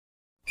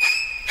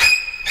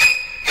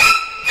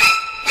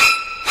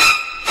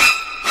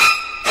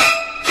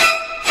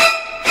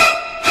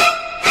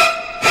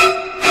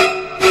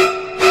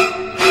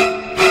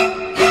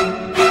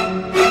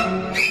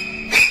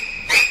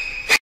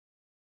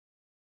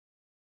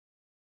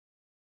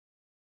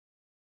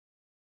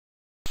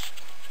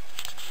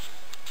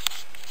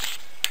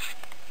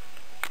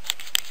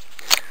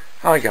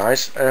Hi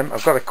guys,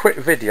 I've got a quick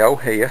video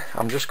here.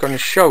 I'm just going to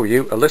show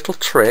you a little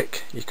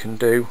trick you can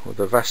do with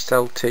a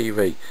Vestel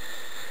TV.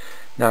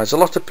 Now there's a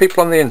lot of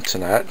people on the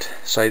internet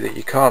say that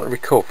you can't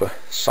recover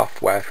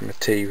software from a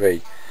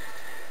TV,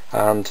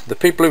 and the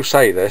people who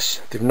say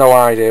this, they've no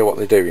idea what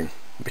they're doing,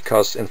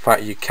 because in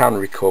fact you can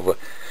recover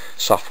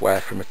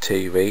software from a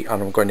TV,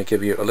 and I'm going to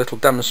give you a little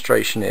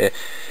demonstration here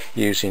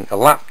using a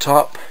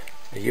laptop,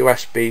 a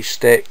USB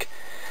stick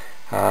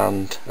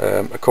and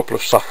a couple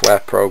of software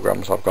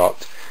programs I've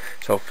got.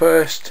 So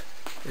first,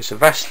 it's a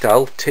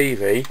Vestel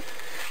TV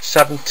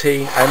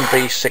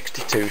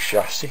 17MB62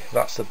 chassis.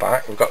 That's the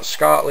back. We've got the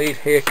SCART lead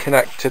here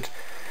connected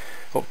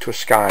up to a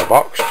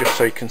skybox, just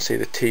so you can see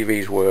the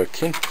TV's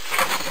working.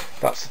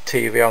 That's the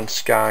TV on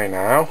Sky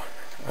now.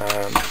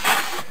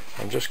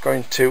 I'm just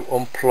going to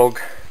unplug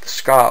the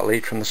SCART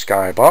lead from the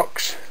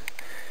skybox,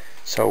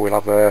 so we'll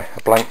have a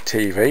blank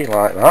TV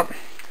like that.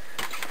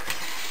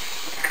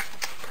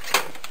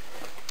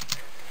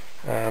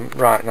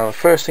 Right, now the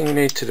first thing you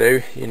need to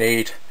do, you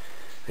need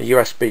a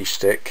USB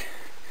stick.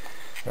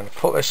 I'm going to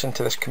put this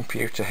into this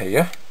computer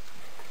here.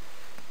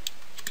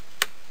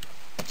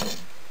 There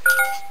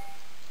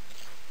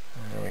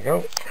we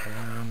go.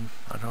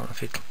 I don't know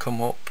if it'll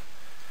come up.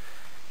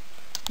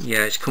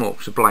 Yeah, it's come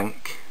up as a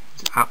blank.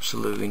 There's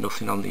absolutely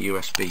nothing on the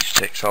USB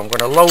stick. So I'm going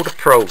to load a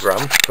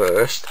program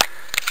first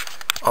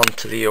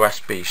onto the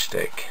USB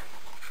stick.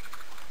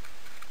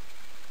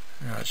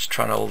 Just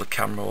trying to hold the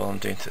camera while I'm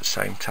doing it at the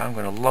same time. I'm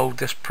going to load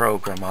this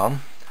program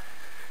on,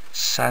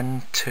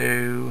 send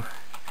to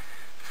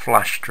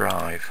flash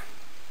drive,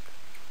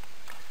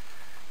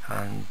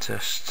 and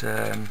just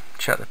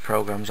check the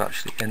program's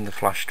actually in the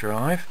flash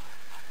drive.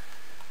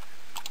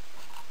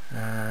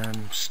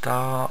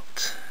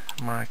 Start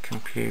my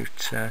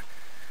computer,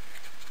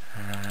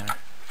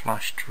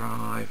 flash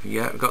drive.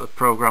 Yeah, we've got the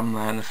program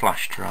there in the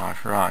flash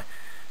drive. Right,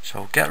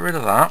 so get rid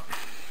of that.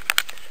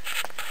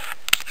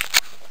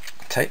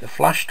 Take the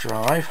flash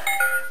drive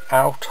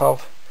out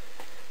of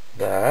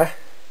there.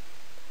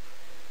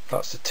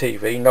 That's the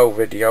TV, no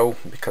video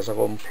because I've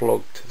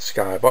unplugged the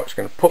skybox.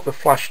 Going to put the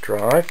flash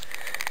drive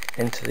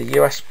into the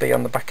USB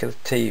on the back of the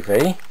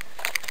TV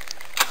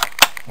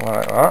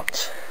like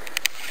that.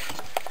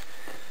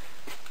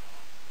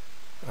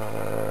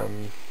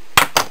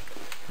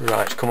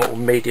 Right, it's come up with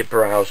media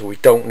browser. We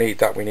don't need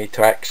that, we need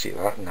to exit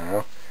that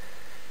now.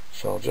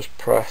 So I'll just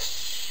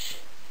press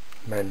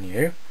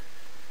menu.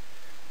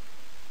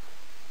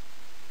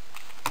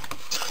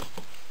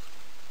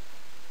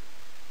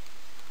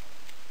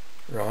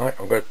 Right,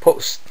 I'm going to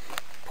put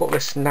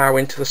this now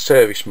into the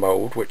service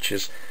mode, which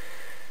is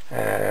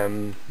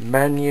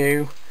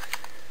menu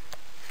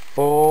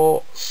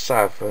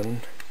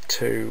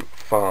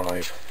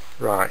 4725.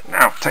 Right,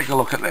 now take a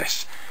look at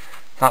this.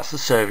 That's the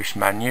service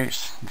menu,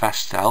 it's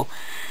Vestel.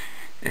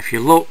 If you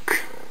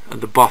look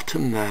at the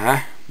bottom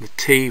there, the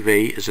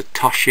TV is a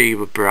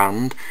Toshiba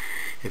brand.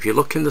 If you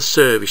look in the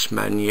service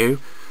menu,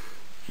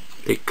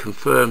 it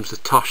confirms the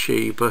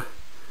Toshiba,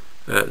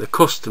 the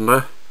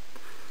customer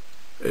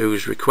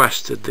who's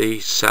requested the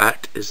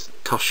set is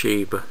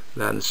Toshiba.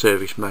 Then the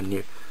service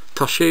menu,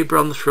 Toshiba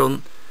on the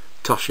front,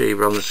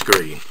 Toshiba on the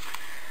screen.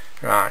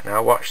 Right,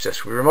 now watch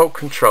this. With remote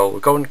control,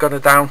 we're going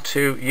down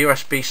to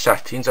USB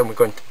settings, and we're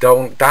going to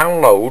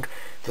download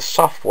the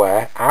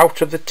software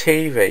out of the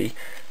TV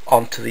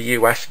onto the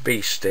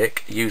USB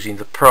stick using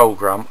the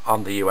program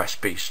on the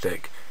USB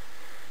stick.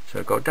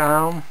 So go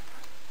down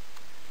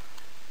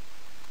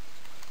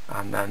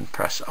and then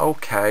press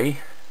OK.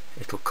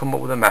 It'll come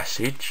up with a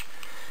message.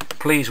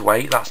 Please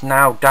wait. That's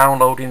now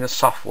downloading the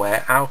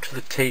software out of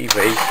the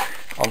TV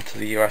onto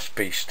the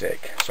USB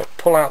stick. So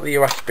pull out the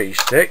USB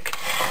stick,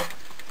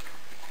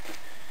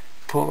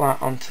 put that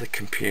onto the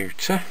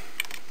computer,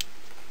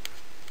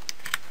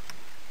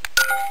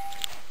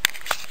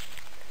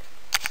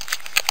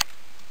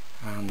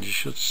 and you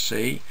should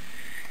see,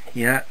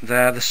 yeah,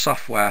 they're the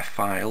software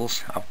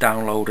files I've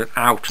downloaded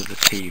out of the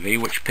TV,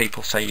 which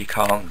people say you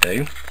can't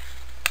do.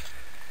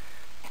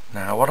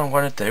 Now what I'm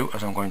going to do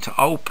is I'm going to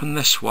open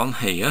this one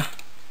here,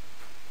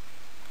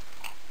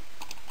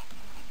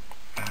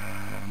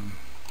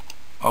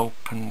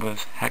 open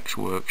with Hex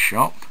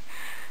Workshop,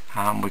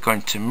 and we're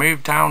going to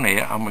move down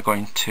here and we're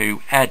going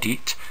to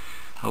edit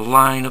a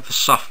line of the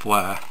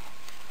software.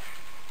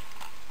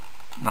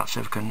 That's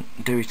if we can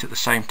do it at the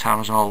same time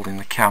as holding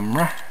the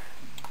camera.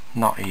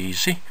 Not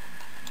easy.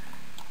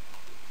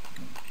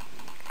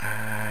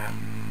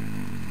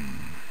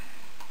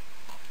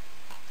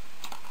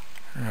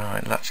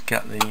 Right, let's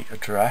get the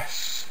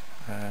address.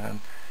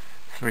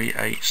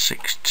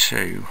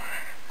 3862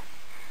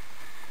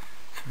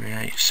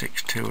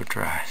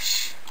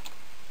 address.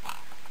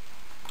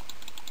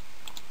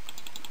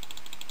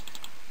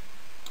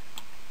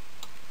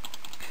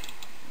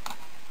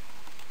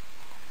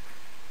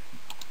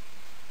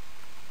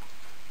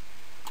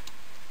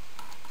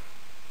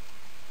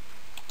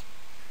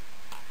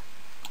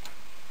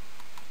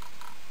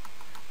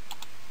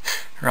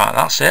 Right,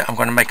 that's it. I'm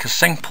going to make a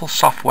simple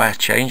software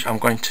change. I'm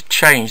going to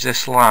change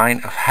this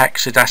line of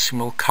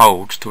hexadecimal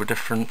codes to a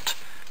different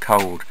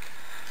code.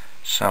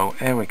 So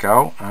here we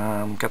go,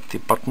 get the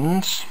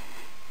buttons.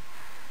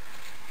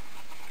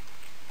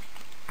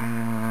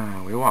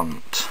 We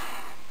want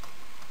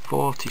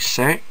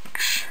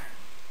 46,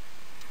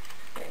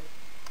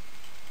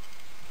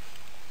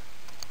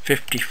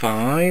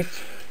 55,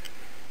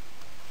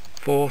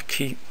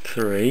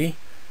 43,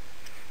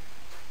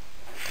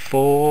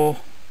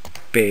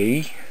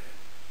 4B,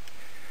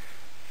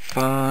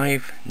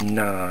 5,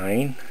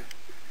 9,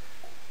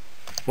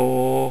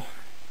 4F.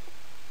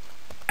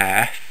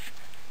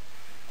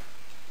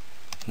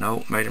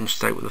 No, made a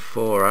mistake with the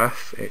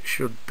 4F. It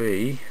should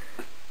be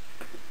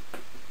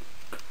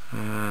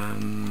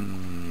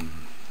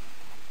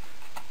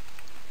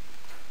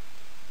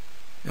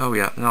oh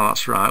yeah, no,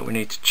 that's right, we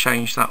need to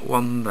change that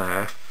one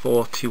there,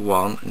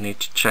 41, and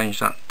need to change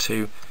that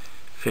to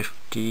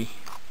 50.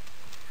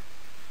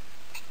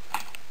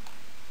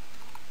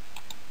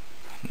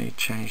 Need to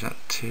change that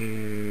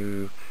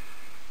to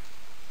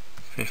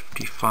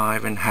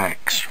 55 in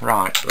hex.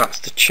 Right, so that's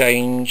the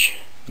change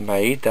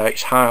made there.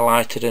 It's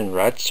highlighted in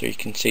red so you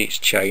can see it's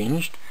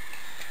changed.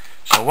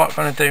 So what I'm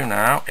going to do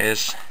now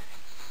is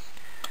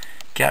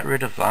get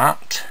rid of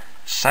that,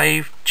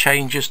 save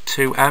changes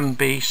to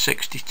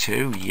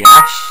MB62,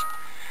 yes,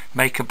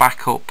 make a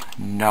backup,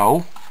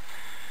 no,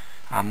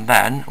 and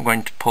then I'm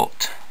going to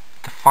put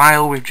the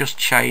file we've just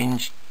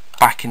changed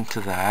back into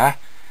there,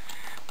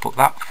 put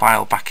that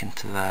file back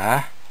into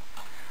there,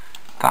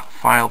 that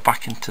file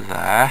back into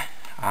there.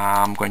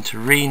 I'm going to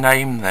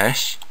rename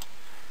this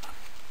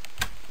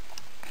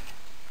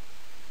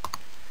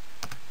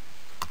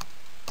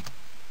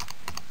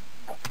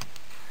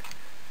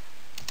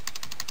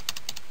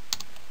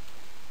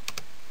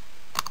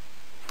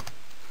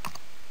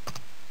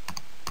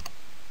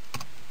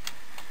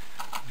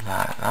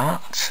like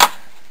that.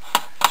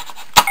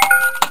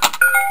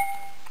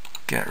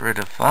 Get rid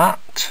of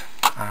that,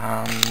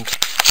 and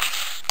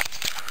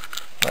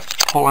let's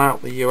pull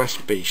out the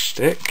USB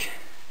stick.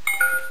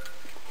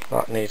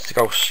 That needs to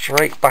go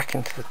straight back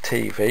into the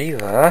TV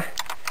there.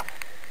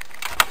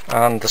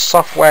 And the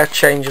software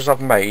changes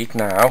I've made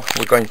now,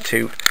 we're going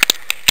to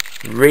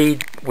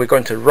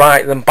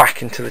write them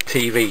back into the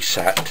TV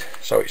set.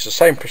 So it's the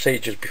same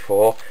procedure as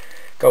before.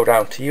 Go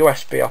down to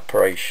USB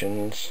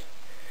operations,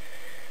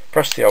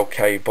 press the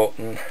OK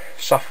button,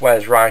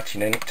 software's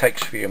writing in, it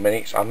takes a few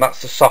minutes, and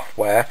that's the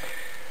software.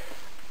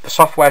 The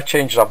software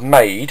changes I've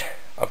made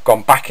have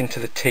gone back into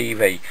the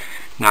TV.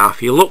 Now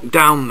if you look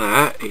down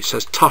there, it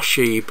says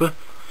Toshiba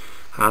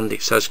and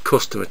it says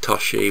customer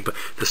Toshiba.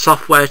 The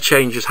software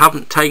changes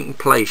haven't taken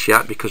place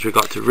yet because we've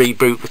got to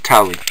reboot the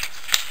telly.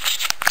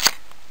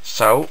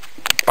 So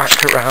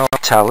back around the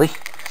telly,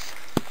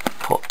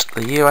 put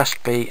the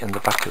USB in the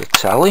back of the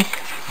telly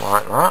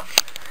like that,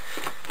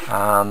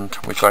 and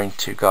we're going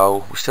to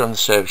go, we're still in the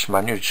service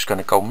menu, we're just going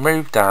to go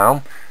move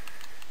down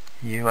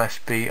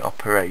USB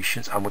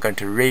operations, and we're going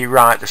to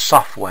rewrite the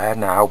software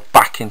now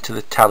back into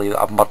the telly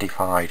that I've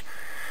modified.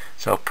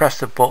 So press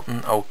the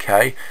button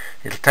OK,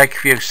 it'll take a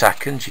few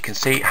seconds, you can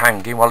see it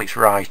hanging while it's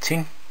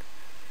writing,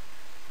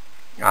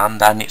 and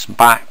then it's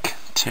back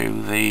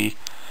to the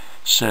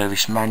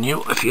service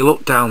menu. If you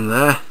look down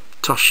there,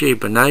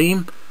 Toshiba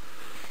name,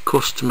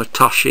 customer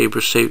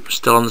Toshiba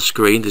still on the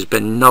screen. There's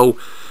been no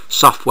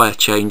software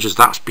changes.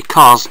 That's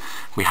because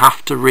we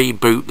have to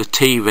reboot the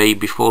TV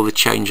before the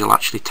change will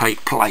actually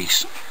take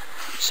place.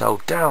 So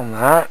down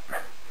there,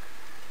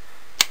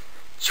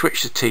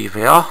 switch the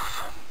TV off,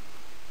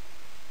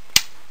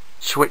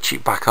 switch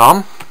it back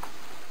on,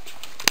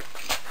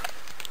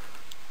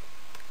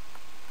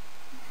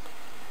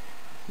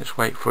 just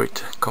wait for it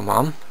to come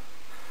on.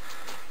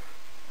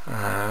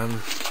 I'll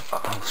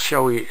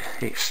show you,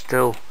 it's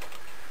still,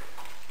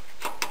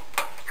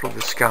 plug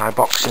the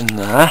skybox in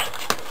there.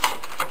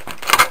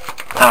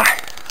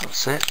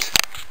 That's it.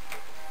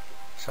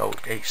 So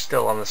it's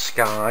still on the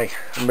Sky.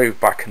 Move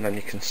back and then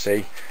you can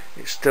see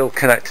it's still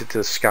connected to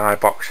the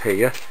skybox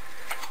here.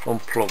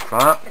 Unplug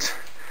that.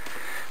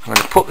 I'm going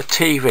to put the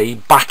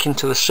TV back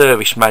into the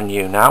service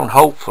menu now, and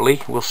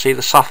hopefully we'll see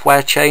the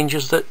software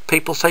changes that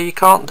people say you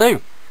can't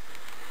do.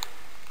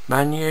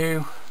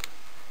 Menu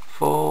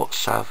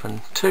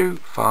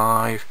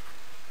 4725,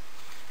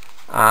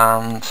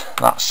 and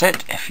that's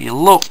it. If you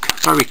look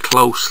very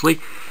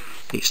closely,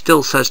 it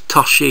still says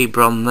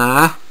Toshiba on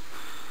there,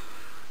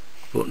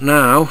 but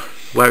now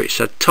where it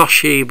said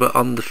Toshiba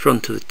on the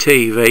front of the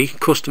TV,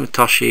 customer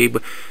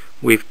Toshiba,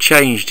 we've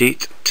changed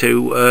it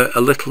to a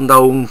little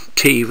known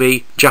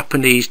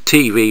Japanese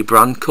TV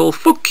brand called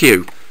Fuck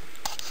You.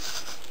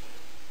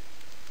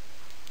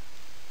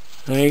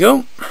 There you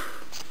go,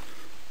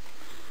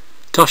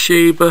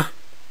 Toshiba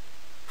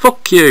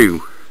Fuck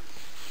You.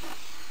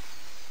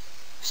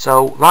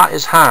 So that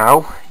is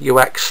how you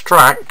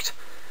extract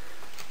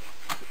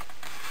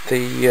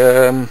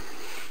the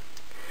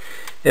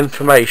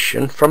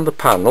information from the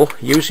panel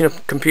using a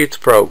computer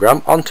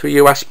program onto a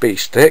USB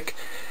stick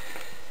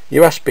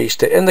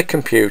in the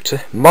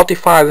computer,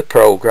 modify the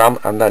program,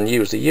 and then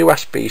use the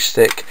USB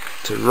stick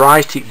to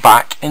write it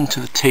back into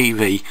the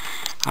TV.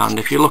 And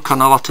if you look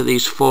on a lot of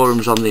these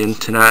forums on the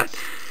internet,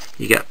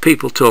 you get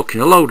people talking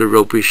a load of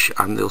rubbish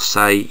and they'll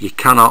say you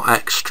cannot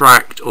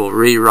extract or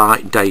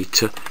rewrite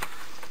data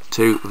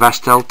to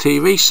Vestel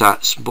TV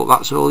sets, but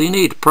that's all you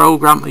need, a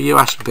program, a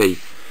USB,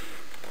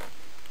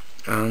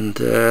 and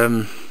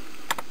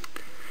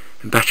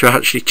better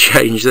actually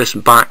change this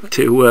back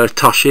to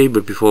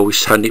Toshiba before we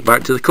send it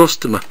back to the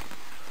customer.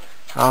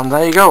 And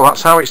there you go,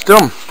 that's how it's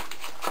done.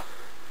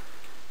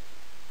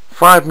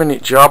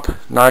 5-minute job,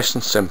 nice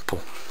and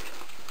simple.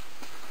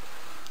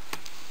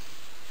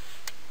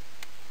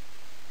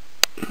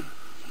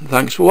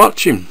 Thanks for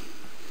watching.